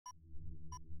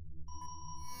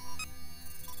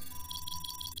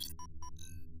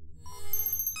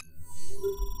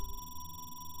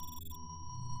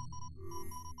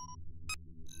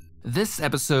This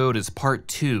episode is part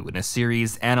 2 in a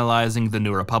series analyzing the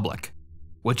New Republic.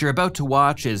 What you're about to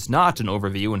watch is not an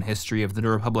overview and history of the New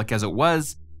Republic as it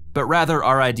was, but rather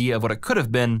our idea of what it could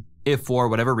have been if, for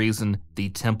whatever reason, the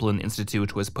Templin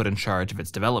Institute was put in charge of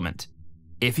its development.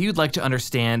 If you'd like to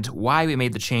understand why we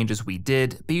made the changes we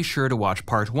did, be sure to watch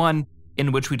part 1,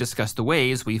 in which we discuss the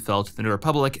ways we felt the New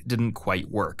Republic didn't quite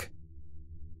work.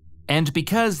 And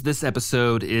because this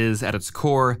episode is, at its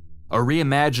core, a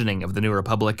reimagining of the New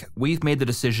Republic, we've made the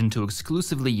decision to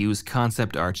exclusively use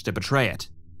concept art to portray it.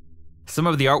 Some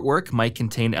of the artwork might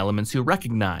contain elements you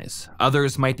recognize,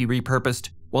 others might be repurposed,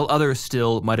 while others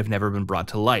still might have never been brought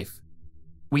to life.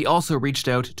 We also reached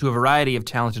out to a variety of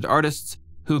talented artists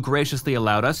who graciously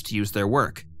allowed us to use their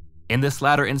work. In this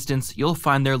latter instance, you'll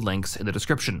find their links in the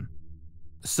description.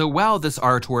 So while this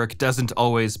artwork doesn't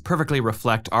always perfectly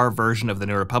reflect our version of the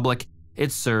New Republic,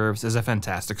 it serves as a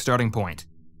fantastic starting point.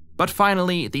 But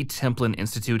finally, the Templin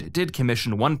Institute did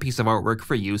commission one piece of artwork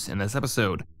for use in this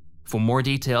episode. For more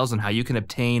details on how you can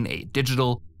obtain a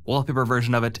digital, wallpaper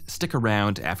version of it, stick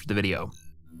around after the video.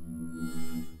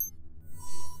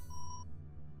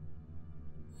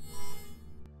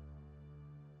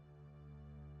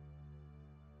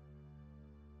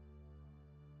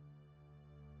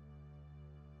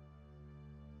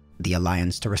 The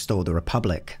Alliance to Restore the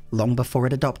Republic, long before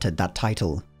it adopted that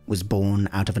title, was born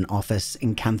out of an office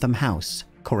in Cantham House,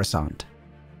 Coruscant.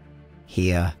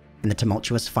 Here, in the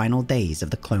tumultuous final days of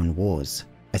the Clone Wars,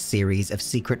 a series of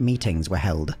secret meetings were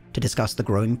held to discuss the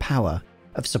growing power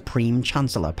of Supreme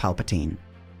Chancellor Palpatine.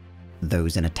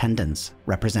 Those in attendance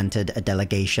represented a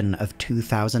delegation of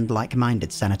 2,000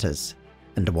 like-minded senators,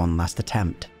 and one last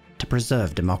attempt to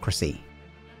preserve democracy.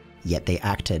 Yet they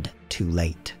acted too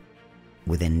late.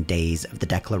 Within days of the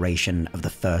declaration of the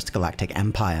First Galactic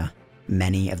Empire,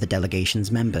 many of the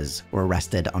delegation's members were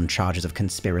arrested on charges of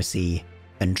conspiracy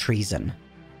and treason.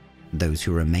 Those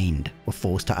who remained were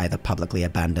forced to either publicly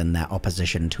abandon their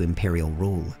opposition to imperial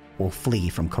rule or flee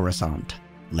from Coruscant,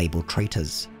 labeled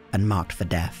traitors and marked for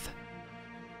death.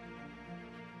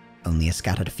 Only a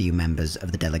scattered few members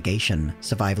of the delegation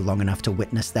survived long enough to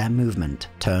witness their movement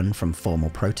turn from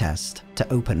formal protest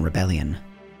to open rebellion.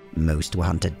 Most were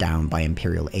hunted down by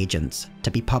imperial agents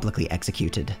to be publicly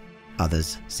executed.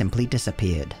 Others simply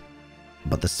disappeared.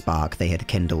 But the spark they had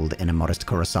kindled in a modest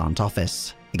Coruscant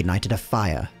office ignited a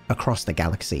fire across the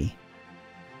galaxy.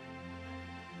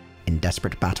 In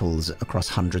desperate battles across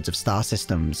hundreds of star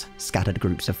systems, scattered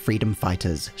groups of freedom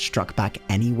fighters struck back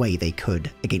any way they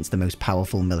could against the most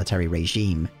powerful military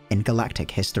regime in galactic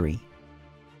history.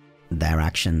 Their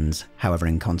actions, however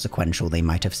inconsequential they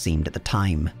might have seemed at the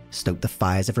time, stoked the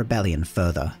fires of rebellion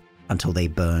further, until they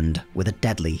burned with a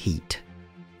deadly heat.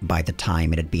 By the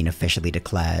time it had been officially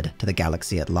declared to the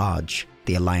galaxy at large,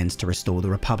 the Alliance to Restore the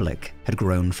Republic had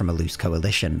grown from a loose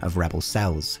coalition of rebel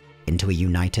cells into a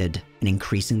united and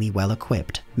increasingly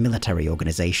well-equipped military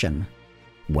organization.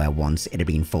 Where once it had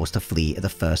been forced to flee at the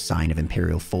first sign of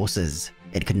Imperial forces,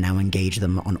 it could now engage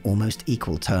them on almost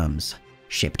equal terms,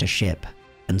 ship to ship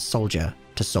and soldier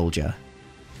to soldier.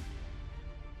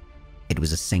 It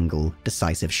was a single,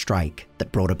 decisive strike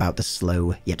that brought about the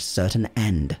slow yet certain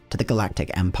end to the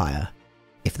Galactic Empire.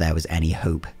 If there was any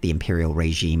hope the Imperial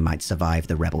regime might survive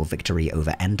the rebel victory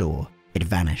over Endor, it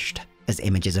vanished as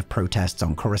images of protests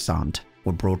on Coruscant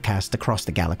were broadcast across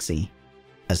the galaxy.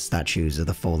 As statues of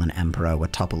the fallen Emperor were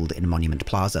toppled in Monument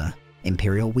Plaza,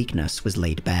 Imperial weakness was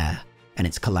laid bare, and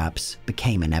its collapse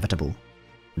became inevitable.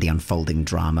 The unfolding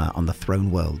drama on the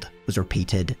throne world was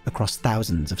repeated across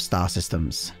thousands of star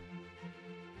systems.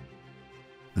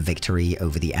 Victory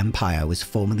over the Empire was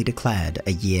formally declared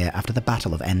a year after the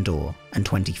Battle of Endor, and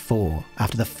 24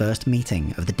 after the first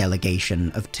meeting of the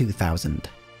delegation of 2,000.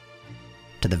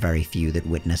 To the very few that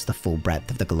witnessed the full breadth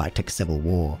of the Galactic Civil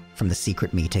War, from the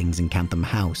secret meetings in Cantham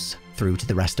House through to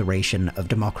the restoration of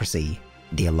democracy,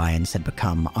 the Alliance had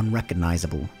become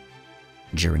unrecognizable.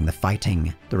 During the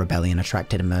fighting, the rebellion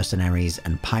attracted mercenaries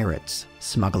and pirates,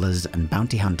 smugglers and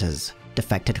bounty hunters,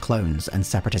 defected clones and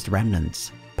separatist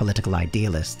remnants, political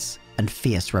idealists, and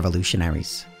fierce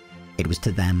revolutionaries. It was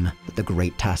to them that the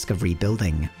great task of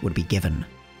rebuilding would be given,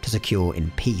 to secure in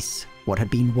peace what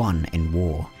had been won in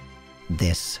war.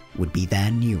 This would be their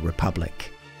new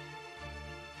republic.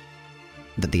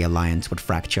 That the Alliance would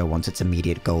fracture once its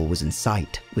immediate goal was in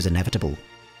sight was inevitable.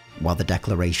 While the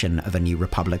declaration of a new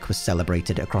republic was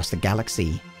celebrated across the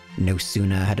galaxy, no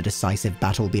sooner had a decisive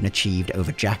battle been achieved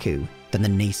over Jakku than the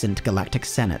nascent Galactic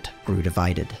Senate grew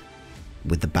divided.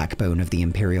 With the backbone of the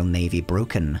Imperial Navy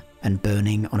broken and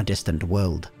burning on a distant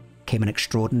world, came an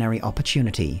extraordinary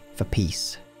opportunity for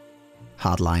peace.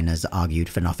 Hardliners argued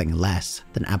for nothing less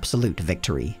than absolute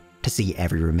victory, to see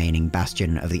every remaining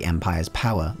bastion of the Empire's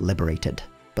power liberated,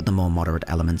 but the more moderate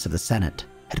elements of the Senate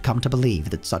had come to believe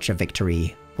that such a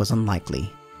victory was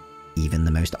unlikely. Even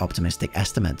the most optimistic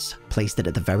estimates placed it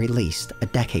at the very least a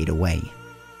decade away.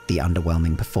 The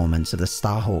underwhelming performance of the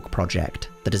Starhawk project,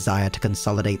 the desire to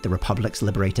consolidate the Republic's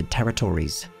liberated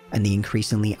territories, and the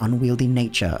increasingly unwieldy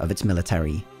nature of its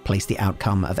military placed the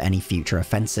outcome of any future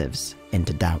offensives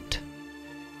into doubt.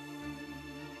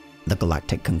 The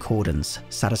Galactic Concordance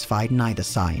satisfied neither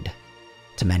side.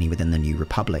 To many within the New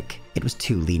Republic, it was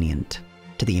too lenient.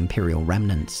 To the Imperial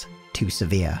remnants, too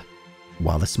severe.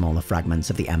 While the smaller fragments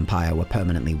of the Empire were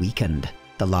permanently weakened,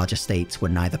 the larger states were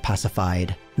neither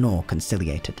pacified nor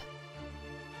conciliated.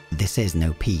 "This is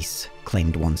no peace,"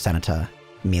 claimed one senator,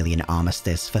 "merely an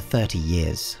armistice for 30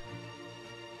 years.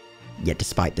 Yet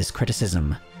despite this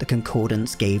criticism, the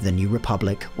Concordance gave the New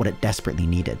Republic what it desperately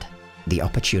needed: the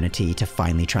opportunity to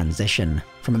finally transition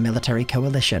from a military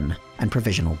coalition and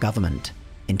provisional government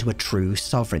into a true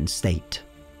sovereign state.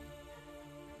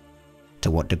 To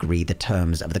what degree the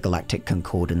terms of the Galactic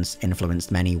Concordance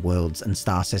influenced many worlds and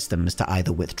star systems to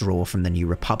either withdraw from the New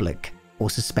Republic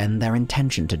or suspend their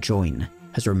intention to join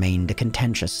has remained a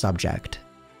contentious subject.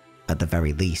 At the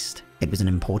very least, it was an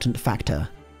important factor,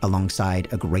 alongside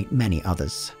a great many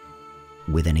others.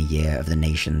 Within a year of the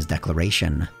nation's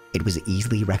declaration, it was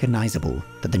easily recognizable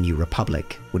that the New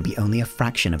Republic would be only a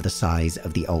fraction of the size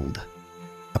of the old.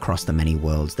 Across the many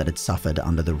worlds that had suffered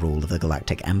under the rule of the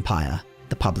Galactic Empire,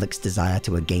 the public's desire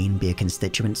to again be a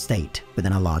constituent state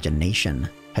within a larger nation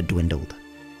had dwindled.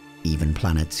 Even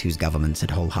planets whose governments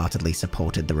had wholeheartedly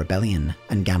supported the rebellion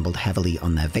and gambled heavily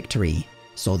on their victory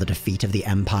saw the defeat of the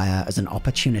Empire as an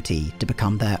opportunity to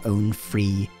become their own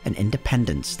free and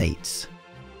independent states.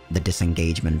 The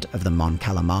disengagement of the Mon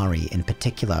Calamari in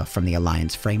particular from the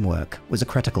Alliance framework was a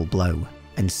critical blow,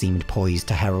 and seemed poised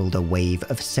to herald a wave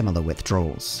of similar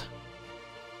withdrawals.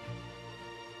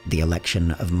 The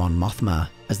election of Mon Mothma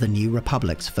as the New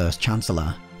Republic's first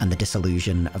Chancellor and the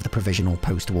dissolution of the provisional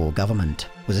post-war government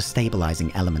was a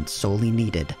stabilizing element sorely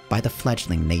needed by the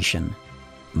fledgling nation.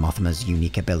 Mothma's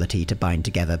unique ability to bind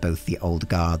together both the old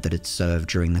guard that had served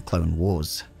during the Clone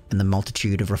Wars and the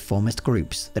multitude of reformist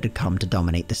groups that had come to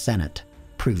dominate the Senate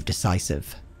proved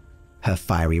decisive. Her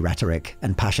fiery rhetoric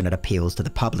and passionate appeals to the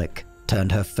public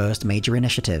turned her first major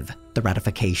initiative, the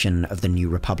ratification of the New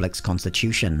Republic's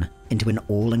constitution, into an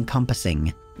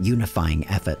all-encompassing, unifying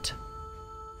effort.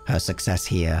 Her success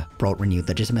here brought renewed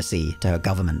legitimacy to her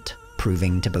government,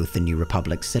 proving to both the New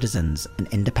Republic's citizens and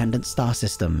independent star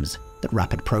systems that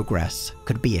rapid progress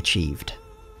could be achieved.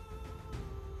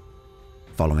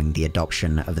 Following the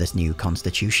adoption of this new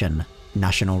constitution,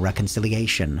 national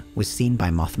reconciliation was seen by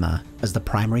Mothma as the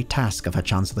primary task of her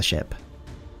chancellorship.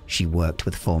 She worked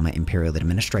with former Imperial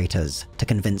administrators to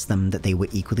convince them that they were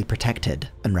equally protected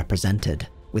and represented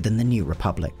within the New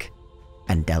Republic,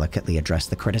 and delicately addressed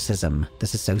the criticism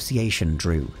this association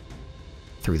drew.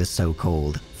 Through the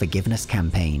so-called Forgiveness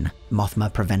Campaign,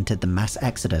 Mothma prevented the mass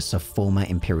exodus of former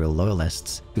Imperial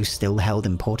loyalists who still held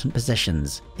important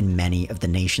positions in many of the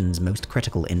nation's most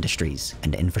critical industries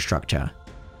and infrastructure.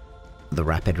 The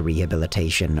rapid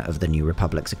rehabilitation of the New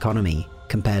Republic's economy,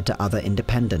 compared to other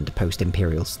independent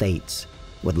post-imperial states,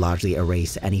 would largely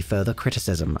erase any further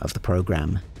criticism of the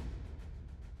program.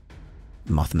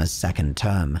 Mothma's second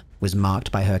term was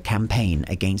marked by her campaign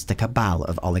against a cabal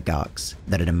of oligarchs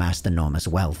that had amassed enormous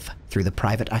wealth through the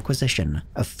private acquisition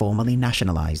of formerly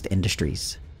nationalized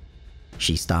industries.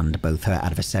 She stunned both her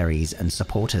adversaries and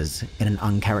supporters in an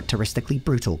uncharacteristically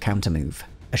brutal countermove,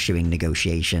 eschewing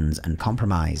negotiations and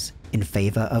compromise in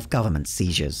favor of government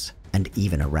seizures and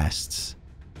even arrests.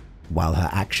 While her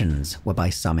actions were by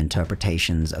some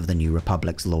interpretations of the New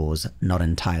Republic's laws not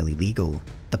entirely legal,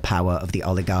 the power of the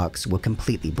oligarchs were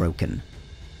completely broken.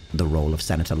 The role of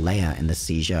Senator Leia in the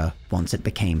seizure, once it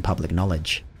became public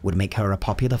knowledge, would make her a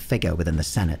popular figure within the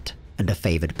Senate and a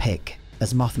favored pick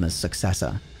as Mothma's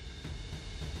successor.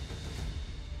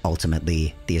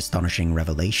 Ultimately, the astonishing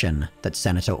revelation that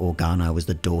Senator Organa was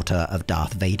the daughter of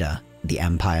Darth Vader, the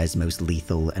Empire's most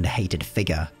lethal and hated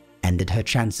figure, ended her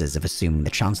chances of assuming the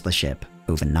chancellorship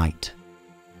overnight.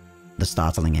 The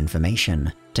startling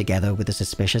information, together with the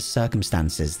suspicious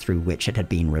circumstances through which it had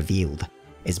been revealed,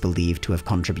 is believed to have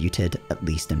contributed, at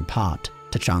least in part,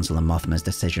 to Chancellor Mothma's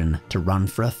decision to run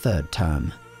for a third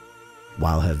term.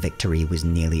 While her victory was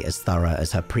nearly as thorough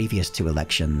as her previous two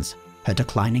elections, her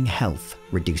declining health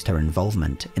reduced her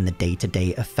involvement in the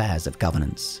day-to-day affairs of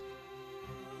governance.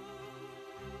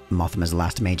 Mothma's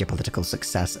last major political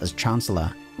success as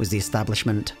Chancellor was the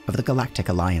establishment of the Galactic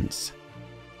Alliance.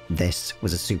 This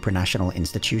was a supranational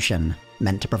institution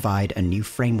meant to provide a new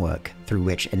framework through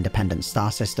which independent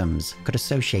star systems could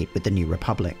associate with the New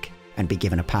Republic and be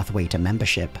given a pathway to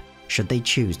membership should they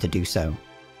choose to do so.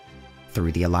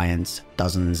 Through the alliance,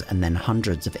 dozens and then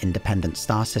hundreds of independent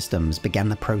star systems began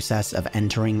the process of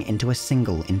entering into a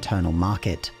single internal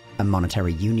market, a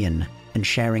monetary union, and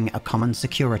sharing a common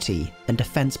security and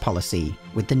defense policy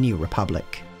with the New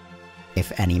Republic.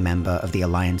 If any member of the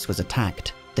alliance was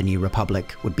attacked, the New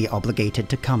Republic would be obligated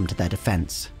to come to their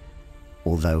defense.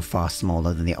 Although far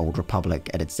smaller than the Old Republic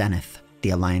at its zenith, the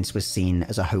alliance was seen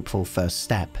as a hopeful first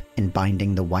step in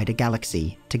binding the wider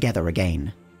galaxy together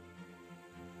again.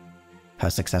 Her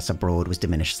success abroad was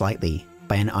diminished slightly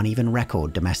by an uneven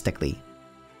record domestically.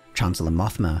 Chancellor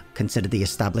Mothma considered the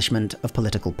establishment of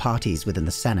political parties within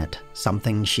the Senate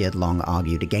something she had long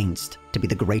argued against to be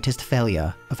the greatest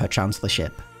failure of her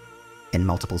chancellorship. In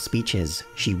multiple speeches,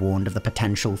 she warned of the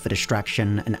potential for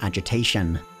distraction and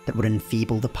agitation that would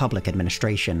enfeeble the public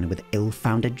administration with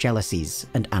ill-founded jealousies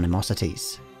and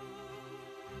animosities.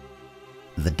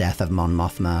 The death of Mon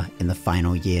Mothma in the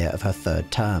final year of her third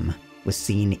term was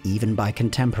seen even by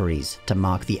contemporaries to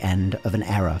mark the end of an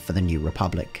era for the New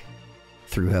Republic.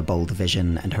 Through her bold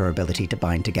vision and her ability to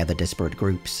bind together disparate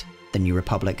groups, the New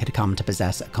Republic had come to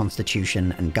possess a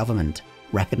constitution and government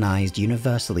recognized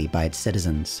universally by its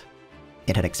citizens.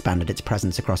 It had expanded its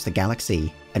presence across the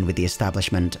galaxy, and with the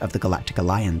establishment of the Galactic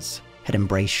Alliance, had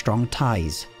embraced strong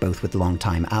ties both with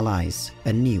longtime allies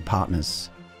and new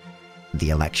partners. The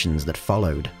elections that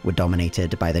followed were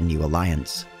dominated by the new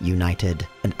alliance, United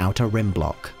and Outer Rim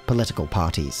Bloc political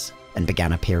parties, and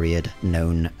began a period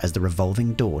known as the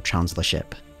Revolving Door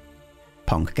Chancellorship.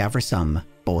 Ponk Gavrisum,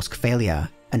 Borsk Failure,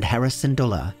 and Hera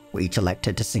Syndulla were each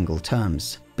elected to single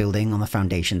terms, building on the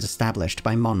foundations established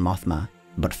by Mon Mothma,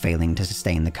 but failing to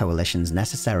sustain the coalitions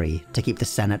necessary to keep the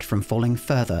Senate from falling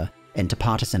further into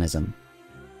partisanism.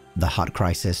 The Hutt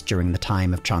crisis during the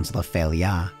time of Chancellor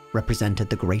Failure represented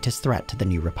the greatest threat to the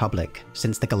New Republic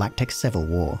since the Galactic Civil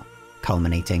War,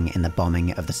 culminating in the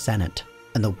bombing of the Senate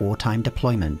and the wartime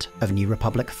deployment of New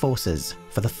Republic forces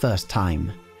for the first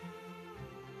time.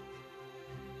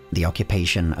 The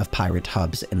occupation of pirate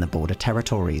hubs in the border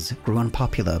territories grew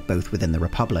unpopular both within the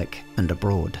Republic and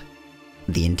abroad.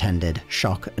 The intended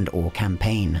shock and awe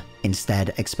campaign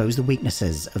instead exposed the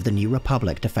weaknesses of the New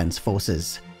Republic Defense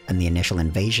Forces, and the initial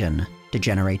invasion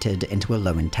degenerated into a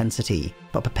low-intensity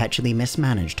but perpetually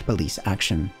mismanaged police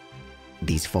action.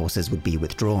 These forces would be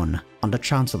withdrawn under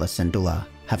Chancellor Syndulla,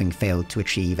 having failed to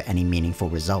achieve any meaningful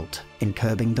result in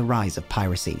curbing the rise of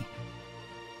piracy.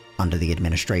 Under the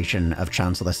administration of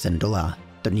Chancellor Syndulla,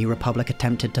 the New Republic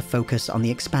attempted to focus on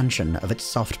the expansion of its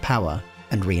soft power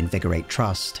and reinvigorate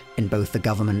trust in both the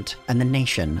government and the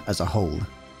nation as a whole.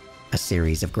 A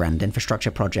series of grand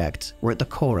infrastructure projects were at the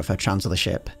core of her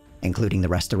chancellorship, including the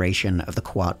restoration of the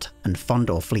Quat and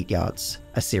Fondor fleet yards,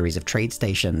 a series of trade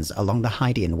stations along the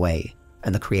Hydian Way,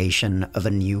 and the creation of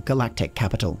a new galactic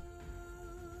capital.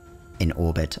 In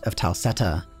orbit of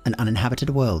Talseta, an uninhabited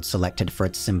world selected for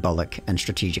its symbolic and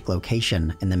strategic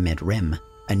location in the Mid-Rim,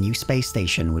 a new space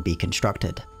station would be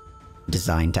constructed.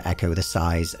 Designed to echo the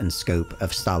size and scope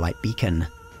of Starlight Beacon,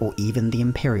 or even the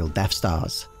Imperial Death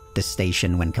Stars, this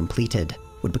station, when completed,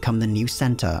 would become the new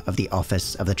center of the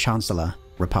Office of the Chancellor,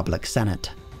 Republic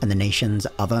Senate, and the nation's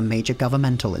other major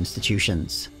governmental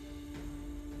institutions.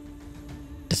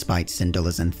 Despite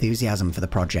Syndulla's enthusiasm for the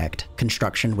project,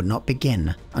 construction would not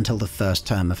begin until the first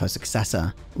term of her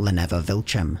successor, Leneva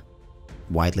Vilchem.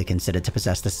 Widely considered to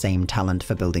possess the same talent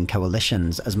for building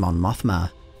coalitions as Mon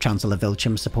Mothma, Chancellor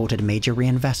Vilchem supported major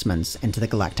reinvestments into the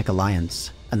Galactic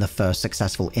Alliance and the first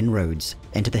successful inroads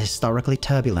into the historically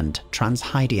turbulent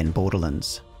Trans-Hydian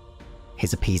borderlands.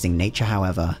 His appeasing nature,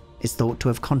 however, is thought to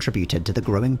have contributed to the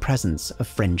growing presence of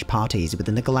fringe parties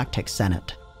within the Galactic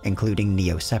Senate, including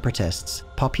neo-separatists,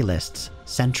 populists,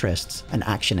 centrists, and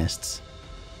actionists.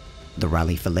 The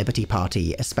Rally for Liberty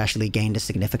Party especially gained a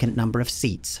significant number of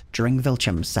seats during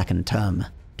Vilchem's second term,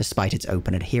 despite its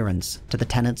open adherence to the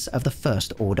tenets of the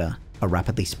First Order, a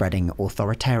rapidly spreading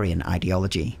authoritarian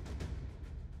ideology.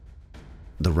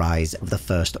 The rise of the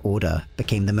First Order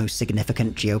became the most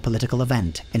significant geopolitical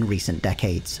event in recent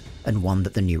decades, and one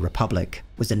that the New Republic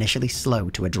was initially slow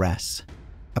to address.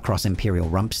 Across Imperial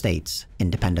rump states,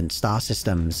 independent star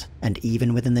systems, and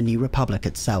even within the New Republic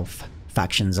itself,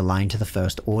 factions aligned to the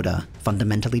First Order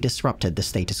fundamentally disrupted the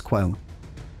status quo.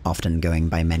 Often going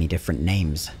by many different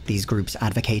names, these groups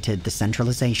advocated the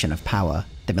centralization of power,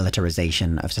 the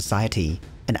militarization of society,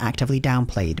 and actively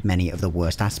downplayed many of the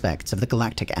worst aspects of the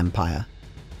Galactic Empire.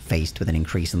 Faced with an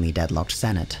increasingly deadlocked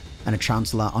Senate, and a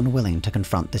Chancellor unwilling to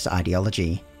confront this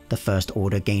ideology, the First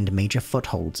Order gained major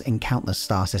footholds in countless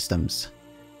star systems.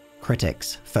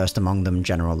 Critics, first among them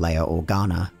General Leia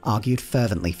Organa, argued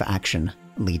fervently for action,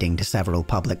 leading to several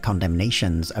public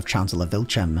condemnations of Chancellor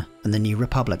Vilchem and the New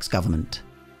Republic's government.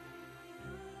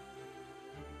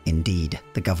 Indeed,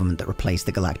 the government that replaced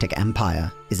the Galactic Empire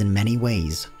is in many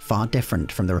ways far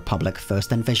different from the Republic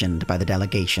first envisioned by the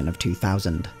delegation of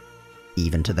 2000.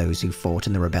 Even to those who fought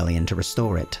in the rebellion to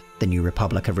restore it, the New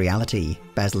Republic of reality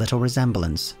bears little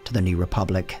resemblance to the New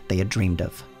Republic they had dreamed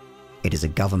of. It is a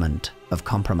government of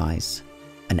compromise,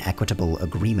 an equitable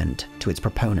agreement to its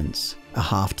proponents, a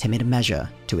half-timid measure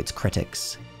to its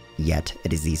critics. Yet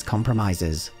it is these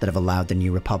compromises that have allowed the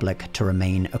New Republic to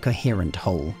remain a coherent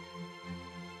whole.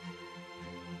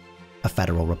 A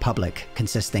federal republic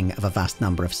consisting of a vast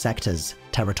number of sectors,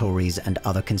 territories, and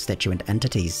other constituent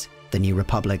entities, the New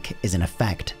Republic is in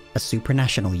effect a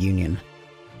supranational union.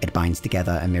 It binds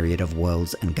together a myriad of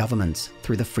worlds and governments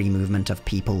through the free movement of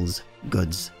peoples,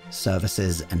 goods,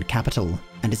 services, and capital,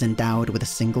 and is endowed with a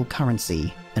single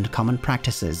currency and common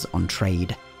practices on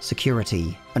trade,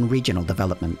 security, and regional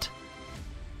development.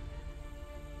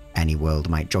 Any world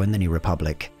might join the New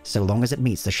Republic, so long as it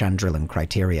meets the Chandrilan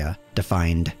criteria,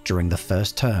 defined during the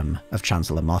first term of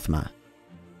Chancellor Mothma.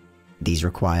 These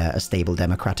require a stable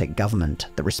democratic government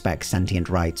that respects sentient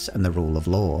rights and the rule of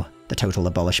law, the total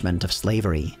abolishment of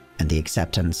slavery, and the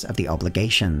acceptance of the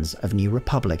obligations of New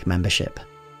Republic membership.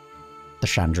 The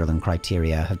Chandrilan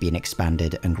criteria have been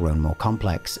expanded and grown more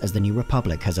complex as the New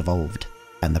Republic has evolved,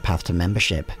 and the path to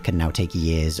membership can now take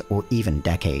years or even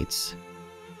decades.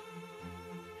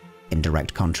 In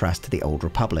direct contrast to the Old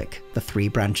Republic, the three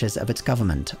branches of its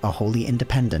government are wholly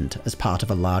independent as part of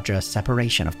a larger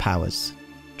separation of powers.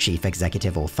 Chief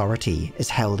executive authority is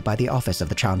held by the office of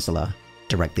the Chancellor,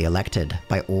 directly elected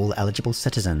by all eligible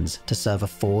citizens to serve a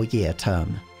 4-year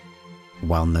term.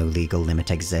 While no legal limit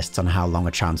exists on how long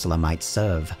a Chancellor might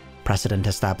serve, precedent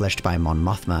established by Mon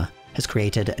Mothma has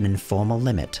created an informal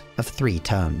limit of 3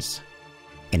 terms.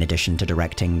 In addition to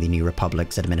directing the New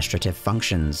Republic's administrative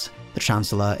functions, the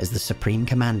Chancellor is the supreme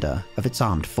commander of its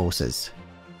armed forces.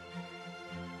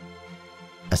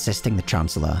 Assisting the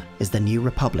Chancellor is the New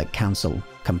Republic Council,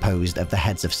 composed of the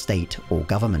heads of state or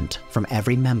government from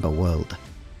every member world.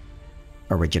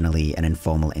 Originally an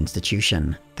informal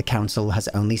institution, the Council has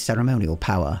only ceremonial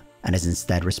power and is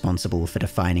instead responsible for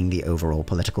defining the overall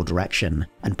political direction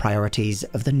and priorities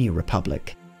of the New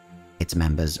Republic. Its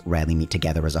members rarely meet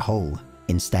together as a whole.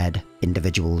 Instead,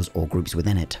 individuals or groups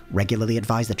within it regularly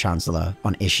advise the Chancellor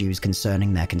on issues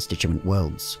concerning their constituent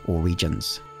worlds or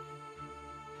regions.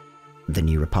 The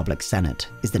New Republic Senate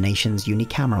is the nation's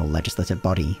unicameral legislative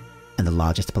body and the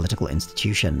largest political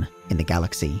institution in the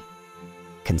galaxy.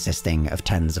 Consisting of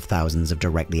tens of thousands of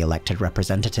directly elected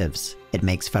representatives, it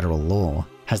makes federal law,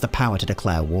 has the power to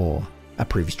declare war,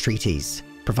 approves treaties,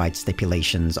 provides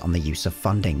stipulations on the use of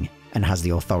funding, and has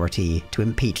the authority to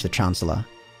impeach the Chancellor.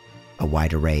 A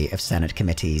wide array of Senate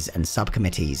committees and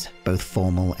subcommittees, both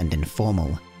formal and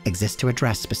informal, exist to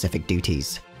address specific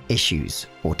duties, issues,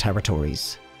 or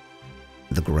territories.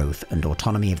 The growth and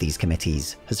autonomy of these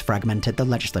committees has fragmented the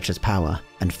legislature's power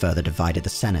and further divided the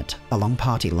Senate along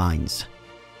party lines.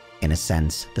 In a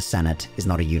sense, the Senate is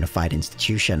not a unified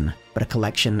institution, but a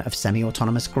collection of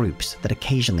semi-autonomous groups that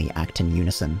occasionally act in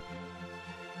unison.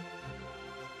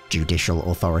 Judicial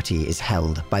authority is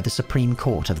held by the Supreme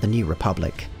Court of the New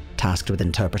Republic, tasked with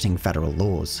interpreting federal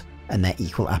laws and their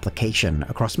equal application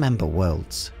across member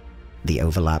worlds. The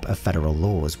overlap of federal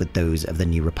laws with those of the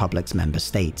New Republic's member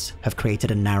states have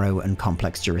created a narrow and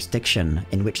complex jurisdiction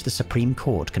in which the Supreme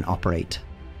Court can operate.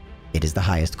 It is the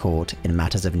highest court in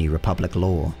matters of New Republic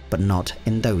law, but not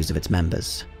in those of its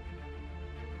members.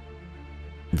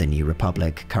 The New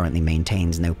Republic currently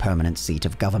maintains no permanent seat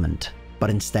of government, but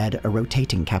instead a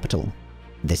rotating capital.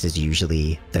 This is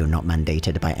usually, though not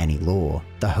mandated by any law,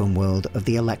 the homeworld of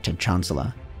the elected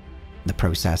Chancellor. The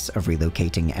process of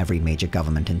relocating every major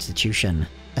government institution,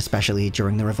 especially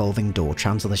during the revolving door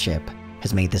chancellorship,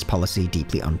 has made this policy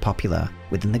deeply unpopular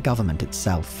within the government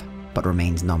itself, but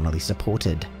remains nominally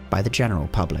supported by the general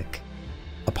public.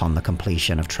 Upon the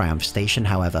completion of Triumph Station,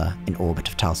 however, in orbit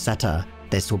of Talseta,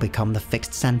 this will become the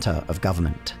fixed center of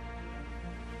government.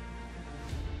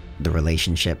 The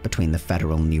relationship between the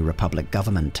federal New Republic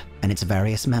government and its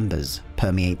various members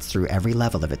permeates through every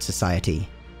level of its society.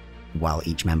 While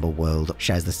each member world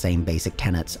shares the same basic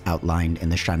tenets outlined in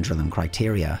the Chandrilan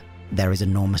criteria, there is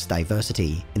enormous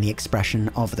diversity in the expression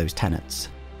of those tenets.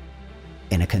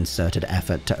 In a concerted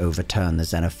effort to overturn the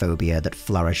xenophobia that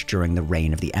flourished during the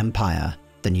reign of the Empire,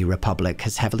 the New Republic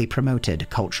has heavily promoted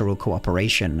cultural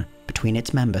cooperation between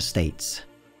its member states.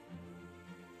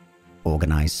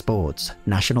 Organized sports,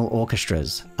 national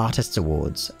orchestras, artists'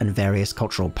 awards, and various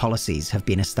cultural policies have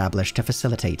been established to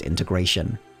facilitate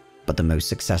integration. But the most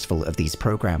successful of these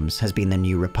programs has been the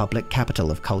New Republic Capital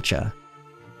of Culture.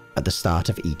 At the start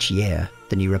of each year,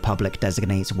 the New Republic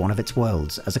designates one of its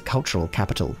worlds as a cultural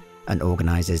capital and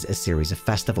organizes a series of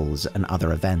festivals and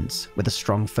other events with a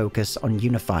strong focus on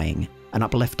unifying and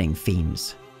uplifting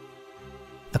themes.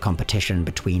 The competition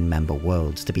between member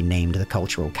worlds to be named the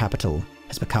cultural capital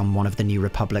has become one of the New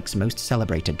Republic's most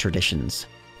celebrated traditions,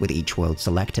 with each world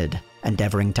selected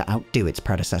endeavoring to outdo its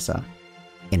predecessor.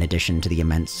 In addition to the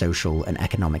immense social and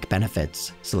economic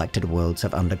benefits, selected worlds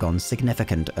have undergone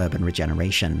significant urban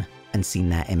regeneration and seen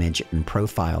their image and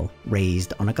profile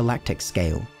raised on a galactic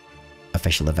scale.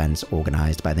 Official events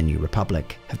organized by the New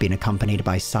Republic have been accompanied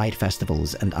by side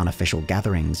festivals and unofficial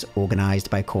gatherings organized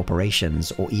by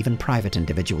corporations or even private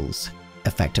individuals,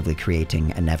 effectively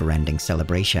creating a never-ending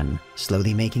celebration,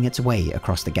 slowly making its way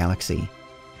across the galaxy.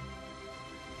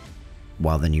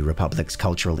 While the New Republic's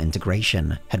cultural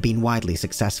integration had been widely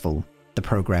successful, the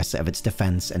progress of its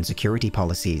defense and security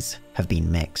policies have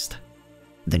been mixed.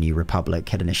 The New Republic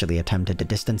had initially attempted to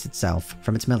distance itself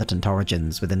from its militant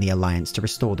origins within the Alliance to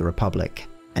restore the Republic,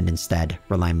 and instead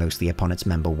rely mostly upon its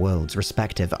member worlds'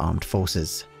 respective armed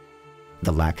forces.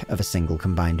 The lack of a single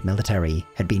combined military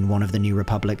had been one of the New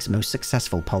Republic's most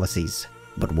successful policies,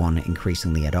 but one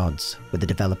increasingly at odds with the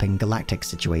developing galactic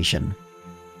situation.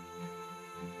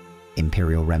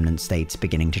 Imperial remnant states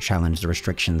beginning to challenge the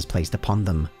restrictions placed upon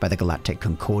them by the Galactic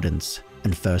Concordance,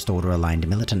 and First Order aligned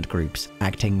militant groups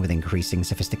acting with increasing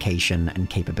sophistication and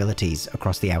capabilities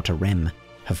across the Outer Rim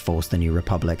have forced the New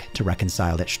Republic to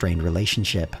reconcile its strained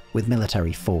relationship with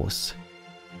military force.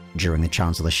 During the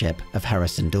Chancellorship of Hera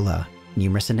Syndulla,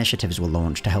 numerous initiatives were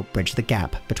launched to help bridge the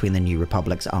gap between the New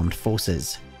Republic's armed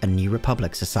forces and New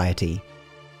Republic society.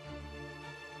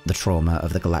 The trauma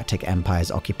of the Galactic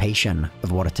Empire's occupation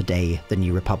of what are today the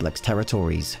New Republic's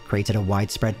territories created a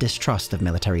widespread distrust of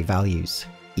military values,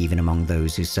 even among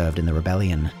those who served in the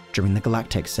rebellion during the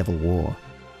Galactic Civil War.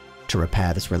 To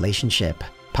repair this relationship,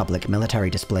 public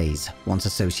military displays, once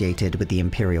associated with the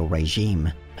Imperial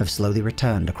regime, have slowly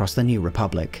returned across the New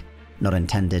Republic, not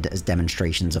intended as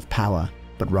demonstrations of power,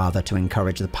 but rather to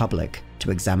encourage the public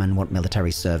to examine what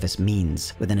military service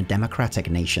means within a democratic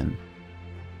nation.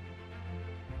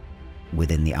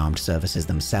 Within the armed services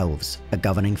themselves, a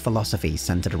governing philosophy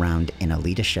centered around inner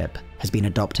leadership has been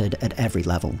adopted at every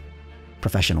level.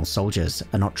 Professional soldiers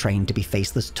are not trained to be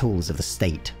faceless tools of the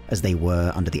state as they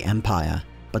were under the Empire,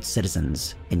 but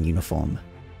citizens in uniform.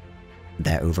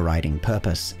 Their overriding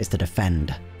purpose is to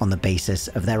defend, on the basis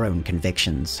of their own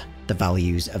convictions, the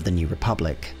values of the New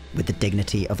Republic, with the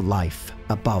dignity of life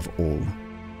above all.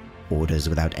 Orders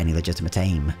without any legitimate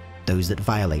aim, those that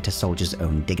violate a soldier's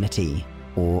own dignity,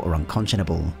 or are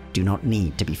unconscionable, do not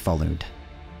need to be followed,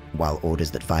 while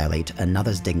orders that violate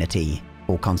another's dignity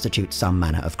or constitute some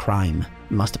manner of crime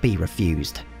must be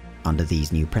refused. Under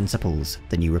these new principles,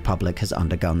 the New Republic has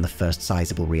undergone the first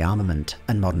sizable rearmament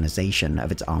and modernization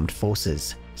of its armed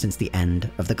forces since the end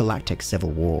of the Galactic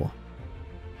Civil War.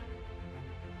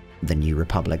 The New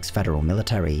Republic's federal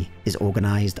military is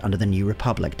organized under the New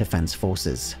Republic Defense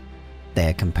Forces. They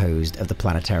are composed of the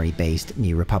planetary-based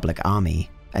New Republic Army,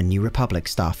 a New Republic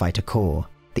Starfighter Corps,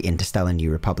 the Interstellar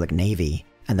New Republic Navy,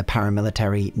 and the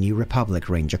paramilitary New Republic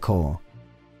Ranger Corps.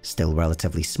 Still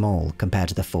relatively small compared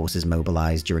to the forces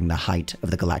mobilized during the height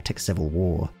of the Galactic Civil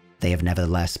War, they have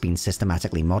nevertheless been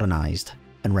systematically modernized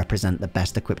and represent the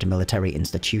best equipped military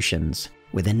institutions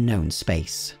within known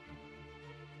space.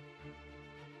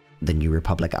 The New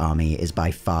Republic Army is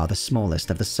by far the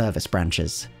smallest of the service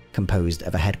branches, composed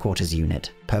of a headquarters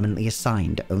unit permanently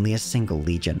assigned only a single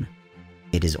legion.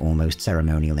 It is almost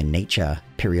ceremonial in nature,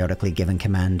 periodically given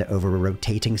command over a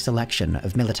rotating selection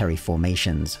of military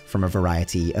formations from a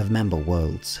variety of member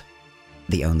worlds.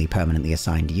 The only permanently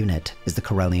assigned unit is the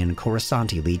Corellian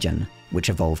Coruscanti Legion, which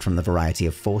evolved from the variety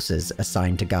of forces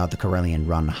assigned to guard the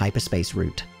Corellian-run hyperspace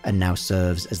route, and now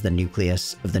serves as the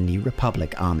nucleus of the New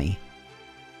Republic Army.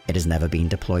 It has never been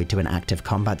deployed to an active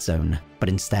combat zone, but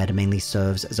instead mainly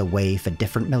serves as a way for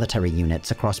different military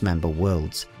units across member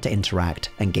worlds to interact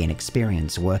and gain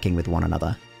experience working with one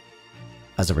another.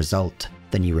 As a result,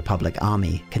 the New Republic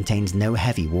Army contains no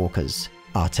heavy walkers,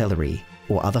 artillery,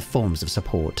 or other forms of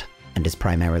support, and is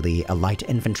primarily a light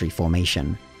infantry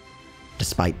formation.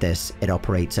 Despite this, it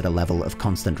operates at a level of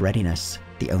constant readiness,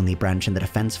 the only branch in the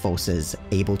defense forces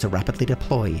able to rapidly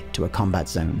deploy to a combat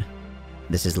zone.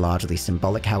 This is largely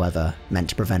symbolic, however, meant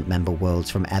to prevent member worlds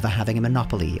from ever having a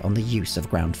monopoly on the use of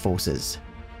ground forces.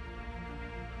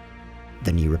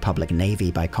 The New Republic Navy,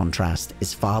 by contrast,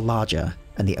 is far larger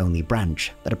and the only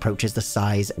branch that approaches the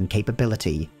size and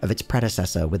capability of its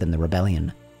predecessor within the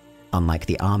rebellion. Unlike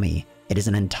the army, it is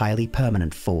an entirely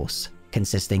permanent force,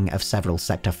 consisting of several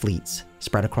sector fleets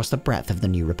spread across the breadth of the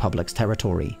New Republic's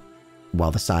territory.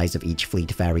 While the size of each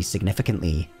fleet varies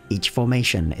significantly, each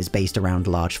formation is based around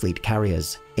large fleet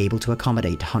carriers, able to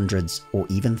accommodate hundreds or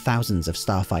even thousands of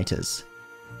starfighters.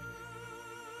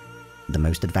 The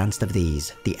most advanced of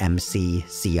these, the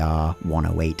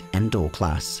MC-CR-108 Endor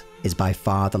class, is by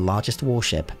far the largest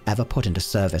warship ever put into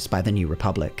service by the New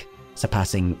Republic,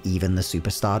 surpassing even the Super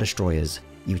Star Destroyers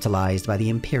utilized by the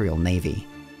Imperial Navy.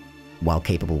 While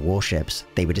capable warships,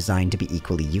 they were designed to be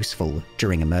equally useful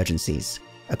during emergencies,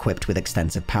 equipped with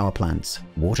extensive power plants,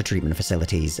 water treatment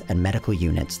facilities, and medical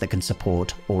units that can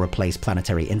support or replace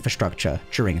planetary infrastructure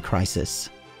during a crisis.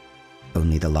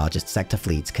 Only the largest sector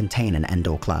fleets contain an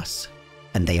Endor class,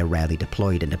 and they are rarely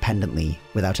deployed independently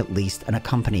without at least an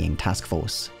accompanying task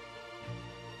force.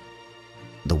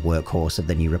 The workhorse of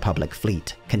the New Republic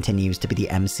fleet continues to be the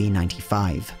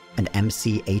MC-95 and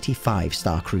MC-85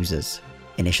 star cruisers,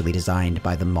 initially designed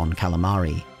by the Mon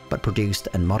Calamari, but produced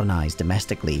and modernized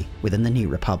domestically within the New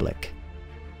Republic.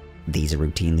 These are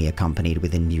routinely accompanied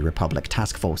within New Republic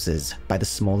task forces by the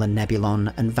smaller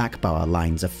Nebulon and Vakbar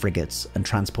lines of frigates and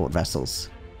transport vessels.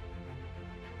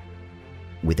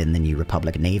 Within the New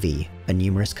Republic Navy are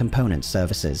numerous component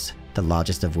services, the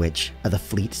largest of which are the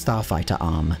Fleet Starfighter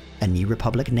Arm and New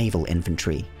Republic Naval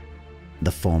Infantry.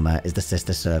 The former is the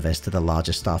sister service to the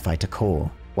larger Starfighter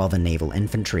Corps, while the Naval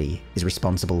Infantry is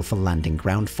responsible for landing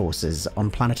ground forces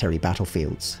on planetary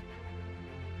battlefields.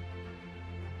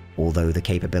 Although the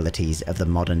capabilities of the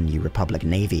modern New Republic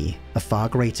Navy are far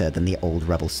greater than the old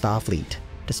Rebel Starfleet,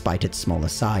 despite its smaller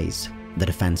size, the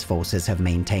Defense Forces have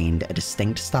maintained a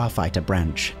distinct Starfighter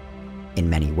branch. In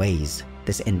many ways,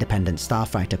 this independent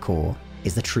Starfighter Corps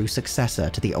is the true successor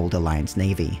to the old Alliance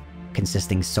Navy,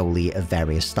 consisting solely of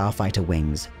various Starfighter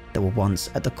wings that were once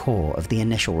at the core of the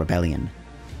initial rebellion.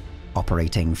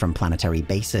 Operating from planetary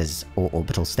bases or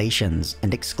orbital stations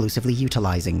and exclusively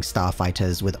utilizing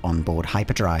starfighters with onboard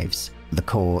hyperdrives, the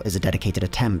Corps is a dedicated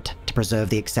attempt to preserve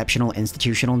the exceptional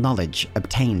institutional knowledge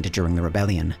obtained during the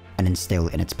rebellion and instill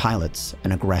in its pilots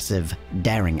an aggressive,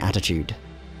 daring attitude.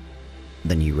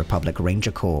 The New Republic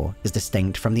Ranger Corps is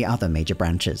distinct from the other major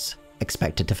branches,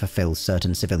 expected to fulfill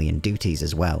certain civilian duties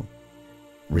as well.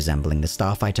 Resembling the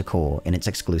Starfighter Corps in its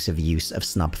exclusive use of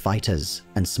snub fighters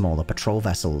and smaller patrol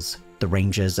vessels, the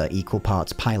Rangers are equal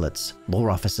parts pilots, law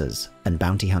officers, and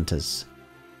bounty hunters.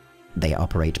 They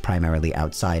operate primarily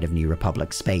outside of New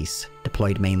Republic space,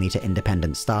 deployed mainly to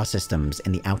independent star systems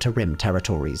in the Outer Rim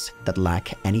territories that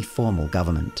lack any formal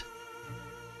government.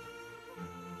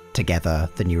 Together,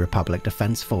 the New Republic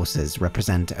Defense Forces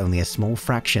represent only a small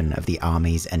fraction of the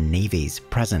armies and navies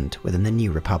present within the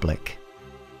New Republic.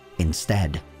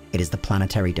 Instead, it is the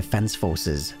planetary defense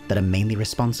forces that are mainly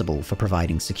responsible for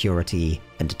providing security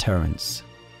and deterrence.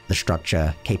 The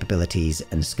structure, capabilities,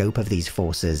 and scope of these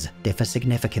forces differ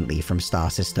significantly from star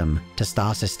system to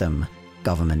star system,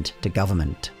 government to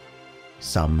government.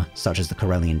 Some, such as the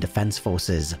Corellian Defense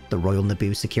Forces, the Royal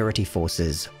Naboo Security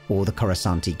Forces, or the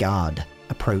Coruscanti Guard,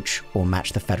 approach or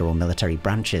match the federal military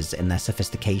branches in their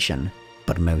sophistication,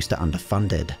 but most are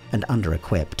underfunded and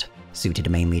under-equipped, suited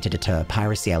mainly to deter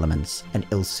piracy elements and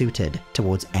ill-suited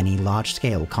towards any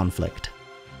large-scale conflict.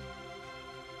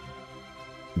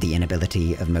 The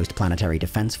inability of most planetary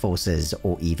defense forces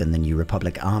or even the New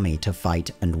Republic Army to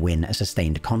fight and win a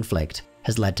sustained conflict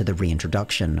has led to the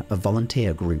reintroduction of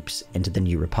volunteer groups into the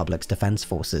New Republic's defense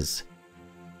forces.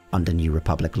 Under New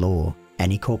Republic law,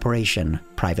 any corporation,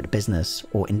 private business,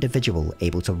 or individual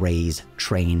able to raise,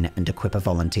 train, and equip a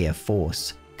volunteer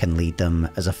force can lead them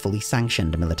as a fully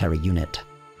sanctioned military unit.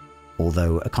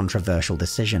 Although a controversial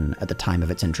decision at the time of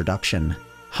its introduction,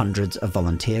 hundreds of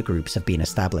volunteer groups have been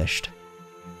established.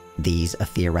 These are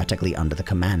theoretically under the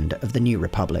command of the New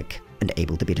Republic and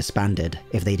able to be disbanded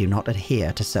if they do not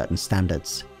adhere to certain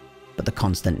standards. But the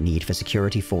constant need for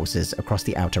security forces across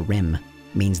the Outer Rim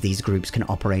means these groups can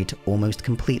operate almost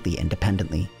completely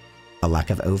independently. A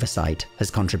lack of oversight has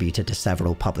contributed to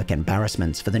several public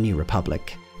embarrassments for the New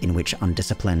Republic, in which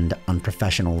undisciplined,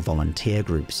 unprofessional volunteer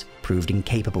groups proved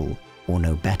incapable or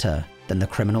no better than the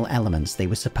criminal elements they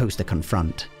were supposed to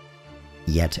confront.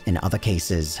 Yet in other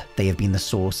cases, they have been the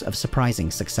source of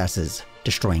surprising successes,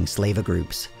 destroying slaver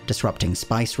groups, disrupting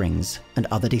spice rings, and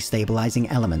other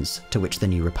destabilizing elements to which the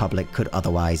New Republic could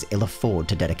otherwise ill afford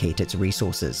to dedicate its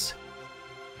resources.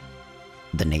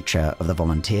 The nature of the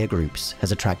volunteer groups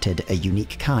has attracted a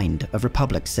unique kind of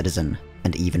Republic citizen,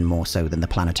 and even more so than the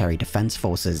planetary defense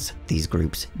forces, these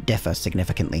groups differ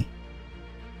significantly.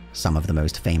 Some of the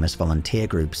most famous volunteer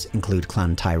groups include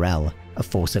Clan Tyrell, a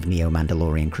force of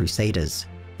Neo-Mandalorian crusaders,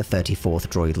 the 34th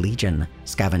Droid Legion,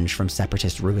 scavenged from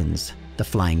separatist ruins, the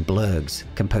Flying Blurgs,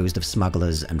 composed of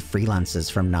smugglers and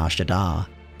freelancers from Nar Shaddaa,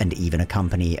 and even a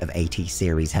company of AT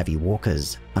series heavy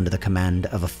walkers under the command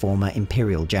of a former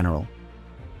Imperial general.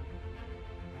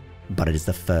 But it is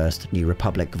the first New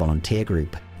Republic volunteer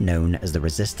group, known as the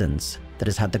Resistance, that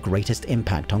has had the greatest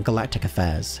impact on galactic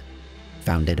affairs.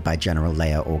 Founded by General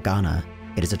Leia Organa,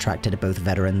 it has attracted both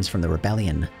veterans from the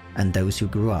Rebellion and those who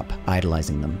grew up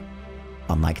idolizing them.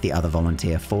 Unlike the other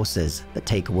volunteer forces that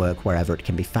take work wherever it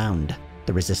can be found,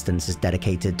 the Resistance is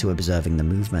dedicated to observing the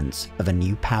movements of a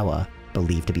new power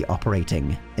believed to be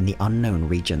operating in the unknown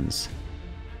regions.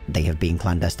 They have been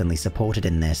clandestinely supported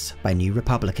in this by New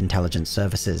Republic intelligence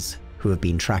services, who have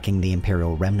been tracking the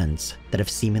Imperial remnants that have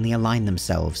seemingly aligned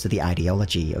themselves to the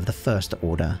ideology of the First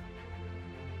Order.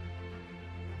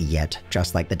 Yet,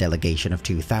 just like the delegation of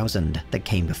 2000 that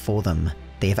came before them,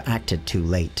 they have acted too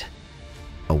late.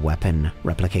 A weapon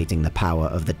replicating the power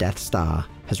of the Death Star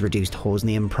has reduced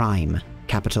Horsnium Prime,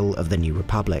 capital of the New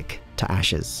Republic, to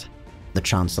ashes. The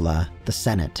Chancellor, the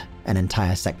Senate, an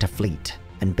entire sector fleet,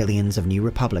 and billions of New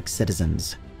Republic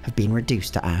citizens have been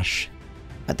reduced to ash.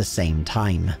 At the same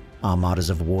time,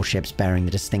 armadas of warships bearing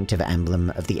the distinctive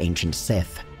emblem of the ancient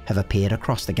Sith have appeared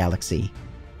across the galaxy.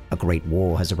 A great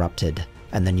war has erupted,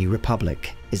 and the New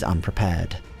Republic is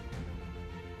unprepared.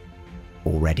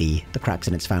 Already, the cracks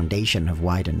in its foundation have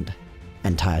widened.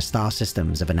 Entire star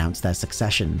systems have announced their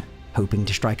succession, hoping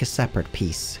to strike a separate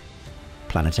peace.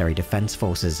 Planetary defense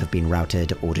forces have been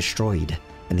routed or destroyed,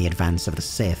 and the advance of the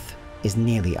Sith is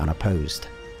nearly unopposed.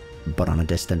 But on a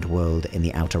distant world in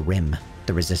the Outer Rim,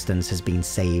 the Resistance has been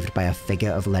saved by a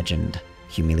figure of legend,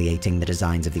 humiliating the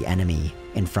designs of the enemy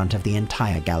in front of the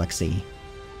entire galaxy.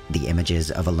 The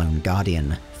images of a lone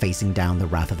guardian facing down the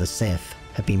wrath of the Sith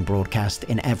have been broadcast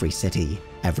in every city,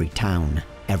 every town,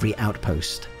 every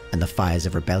outpost, and the fires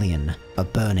of rebellion are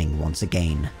burning once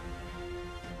again.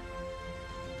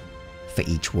 For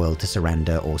each world to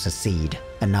surrender or secede,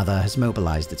 another has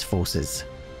mobilized its forces.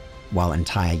 While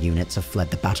entire units have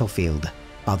fled the battlefield,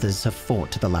 others have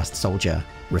fought to the last soldier,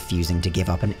 refusing to give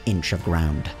up an inch of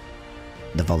ground.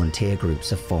 The volunteer groups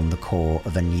have formed the core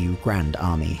of a new Grand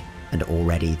Army, and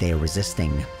already they are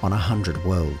resisting on 100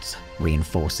 worlds,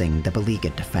 reinforcing the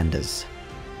beleaguered defenders.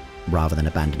 Rather than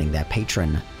abandoning their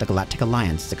patron, the Galactic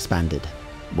Alliance has expanded,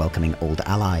 welcoming old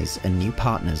allies and new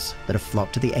partners that have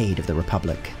flocked to the aid of the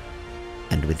Republic.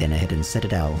 And within a hidden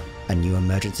citadel, a new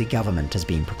emergency government has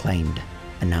been proclaimed,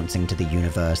 announcing to the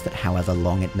universe that however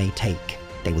long it may take,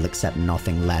 they will accept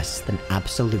nothing less than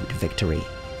absolute victory.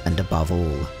 And above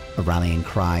all, a rallying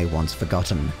cry once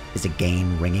forgotten is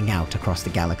again ringing out across the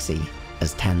galaxy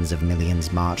as tens of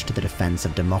millions march to the defense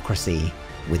of democracy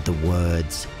with the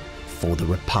words, "For the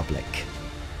Republic."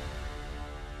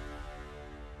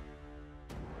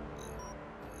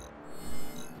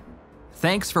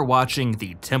 Thanks for watching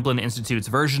the Templin Institute's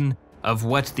version of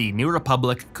what the New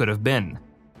Republic could have been.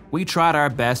 We tried our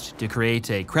best to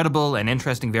create a credible and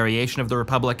interesting variation of the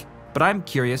Republic, but I'm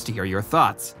curious to hear your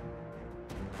thoughts.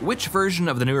 Which version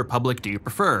of the New Republic do you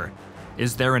prefer?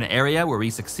 Is there an area where we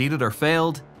succeeded or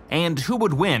failed? And who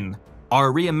would win,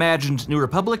 our reimagined New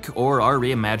Republic or our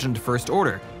reimagined First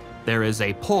Order? There is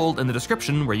a poll in the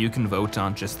description where you can vote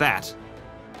on just that.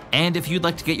 And if you'd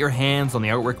like to get your hands on the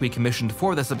artwork we commissioned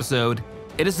for this episode,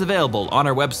 it is available on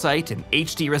our website in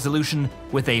HD resolution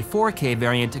with a 4K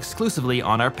variant exclusively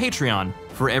on our Patreon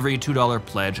for every $2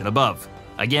 pledge and above.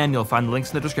 Again, you'll find the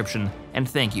links in the description, and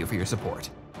thank you for your support.